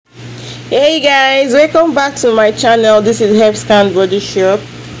Hey guys, welcome back to my channel. This is Herbscan Body Shop.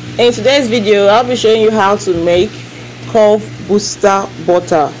 In today's video I'll be showing you how to make cough booster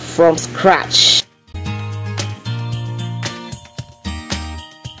butter from scratch.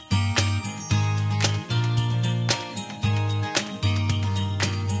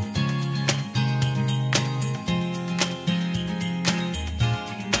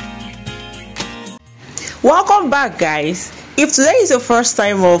 Welcome back, guys. If today is your first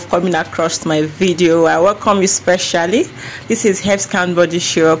time of coming across my video, I welcome you specially. This is Herbscan Body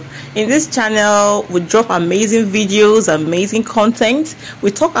Shop. In this channel we drop amazing videos, amazing content.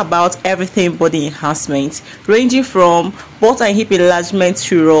 We talk about everything body enhancement, ranging from butt and hip enlargement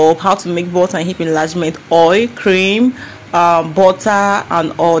to rub, how to make butt and hip enlargement oil, cream, butter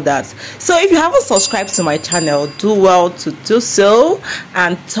and all that. So if you haven't subscribed to my channel, do well to do so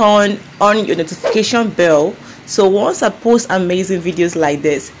and turn on your notification bell, so once I post amazing videos like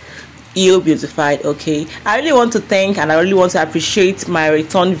this, you'll be notified. Okay, I really want to thank and I really want to appreciate my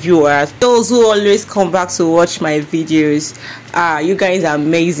return viewers, those who always come back to watch my videos. You guys are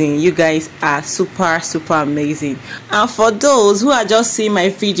amazing. You guys are super amazing. And for those who are just seeing my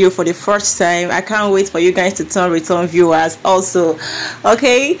video for the first time, I can't wait for you guys to turn return viewers also.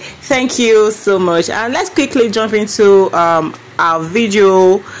 Okay, thank you so much. And let's quickly jump into our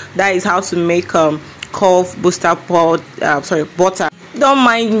video, that is how to make cough booster butter. Don't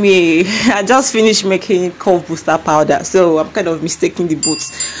mind me, I just finished making cough booster powder, so I'm kind of mistaking the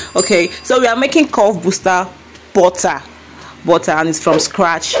boots. Okay, so we are making cough booster butter, and it's from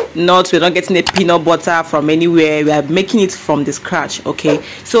scratch. We're not getting a peanut butter from anywhere. We are making it from the scratch. Okay,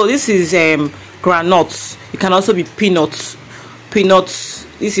 so this is granules. It can also be peanuts.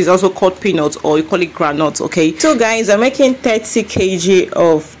 This is also called peanuts, or you call it granules. Okay, so guys, I'm making 30 kg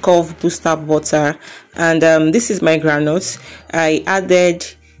of cough booster butter, and this is my granules. I added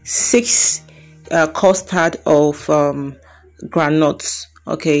 6 custard of granules.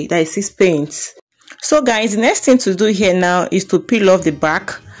 Okay, that is 6 pints. So guys, the next thing to do here now is to peel off the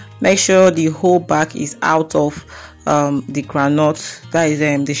back. Make sure the whole back is out of the granules. That is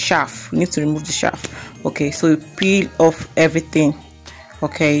the shaft. You need to remove the shaft. Okay, so you peel off everything.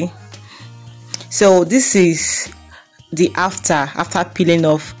 Okay, so this is the after peeling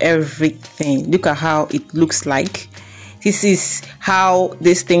off everything. Look at how it looks like. This is how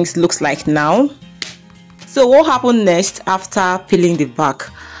these things looks like now. So what happened next after peeling the back?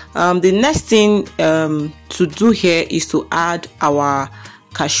 The next thing to do here is to add our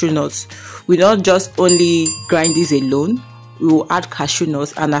cashew nuts. We don't just only grind this alone, we will add cashew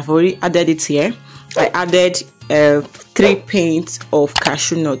nuts, and I've already added it here. I added 3 pints of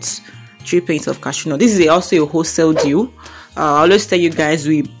cashew nuts. 3 pints of cashew nuts. This is also a wholesale deal. I always tell you guys,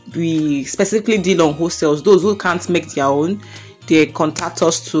 we specifically deal on wholesales. Those who can't make their own, they contact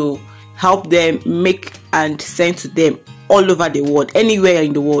us to help them make and send to them all over the world. Anywhere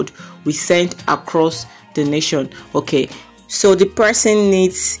in the world, we send across the nation. Okay, so the person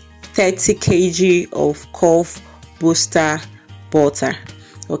needs 30 kg of cough booster butter.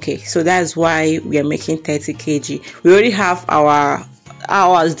 Okay, so that's why we are making 30 kg. We already have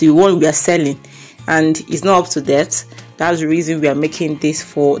ours, the one we are selling, and it's not up to that. That's the reason we are making this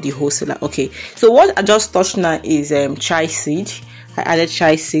for the wholesaler. Okay, so what I just touched now is chai seed. I added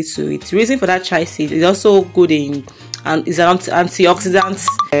chai seed to it. The reason for that chai seed is also good in, and is an antioxidant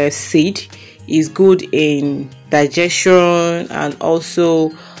seed. Is good in digestion and also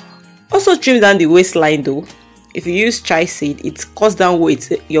trims down the waistline though. If you use chai seed, it cuts down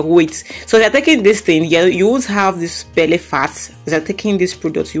your weight. So if you're taking this thing, you won't have this belly fat. If you're taking this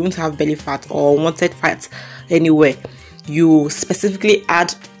product, you won't have belly fat or unwanted fat anywhere. You specifically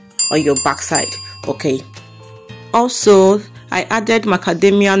add on your backside. Okay. Also, I added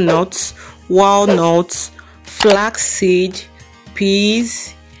macadamia nuts, walnuts, flaxseed,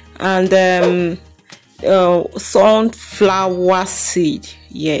 peas, and sunflower seed.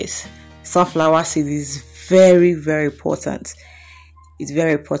 Yes, sunflower seed is very important. It's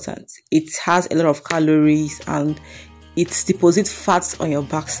very important. It has a lot of calories and it deposits fats on your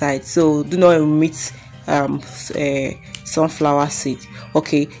backside, so do not omit sunflower seed.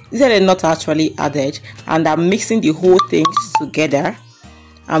 Okay, these are not actually added, and I'm mixing the whole thing together.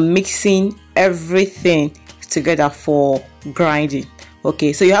 I'm mixing everything together for grinding.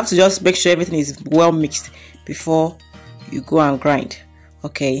 Okay, so you have to just make sure everything is well mixed before you go and grind.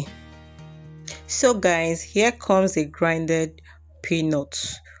 Okay, so guys, here comes a grinded peanut,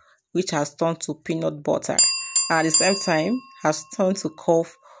 which has turned to peanut butter, and at the same time has turned to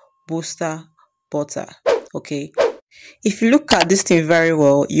cough booster butter. Okay, if you look at this thing very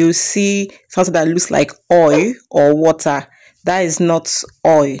well, you see something that looks like oil or water. That is not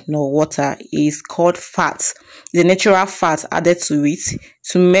oil nor water. It's called fat. The natural fat added to it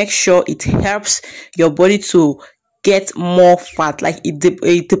to make sure it helps your body to get more fat, like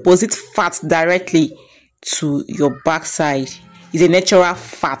it deposits fat directly to your backside. It's a natural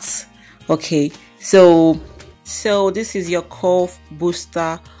fat. Okay, so this is your curve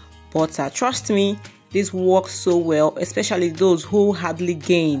booster butter. Trust me, this works so well, especially those who hardly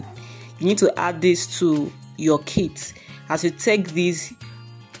gain. You need to add this to your kit. As you take this,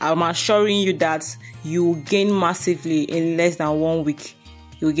 I'm assuring you that you will gain massively in less than 1 week.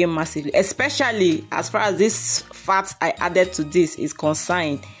 You will gain massively, especially as far as this fat I added to this is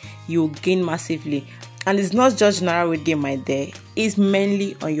concerned. You will gain massively. And it's not just general weight gain, my dear. It's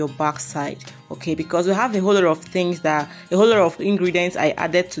mainly on your backside, okay? Because we have a whole lot of ingredients I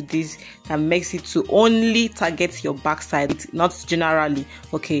added to this that makes it to only target your backside, not generally,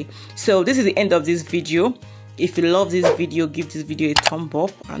 okay? So this is the end of this video. If you love this video, give this video a thumb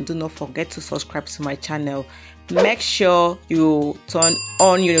up and do not forget to subscribe to my channel. Make sure you turn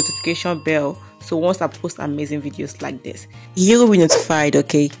on your notification bell, so once I post amazing videos like this, you will be notified,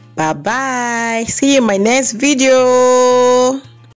 okay? Bye bye. See you in my next video.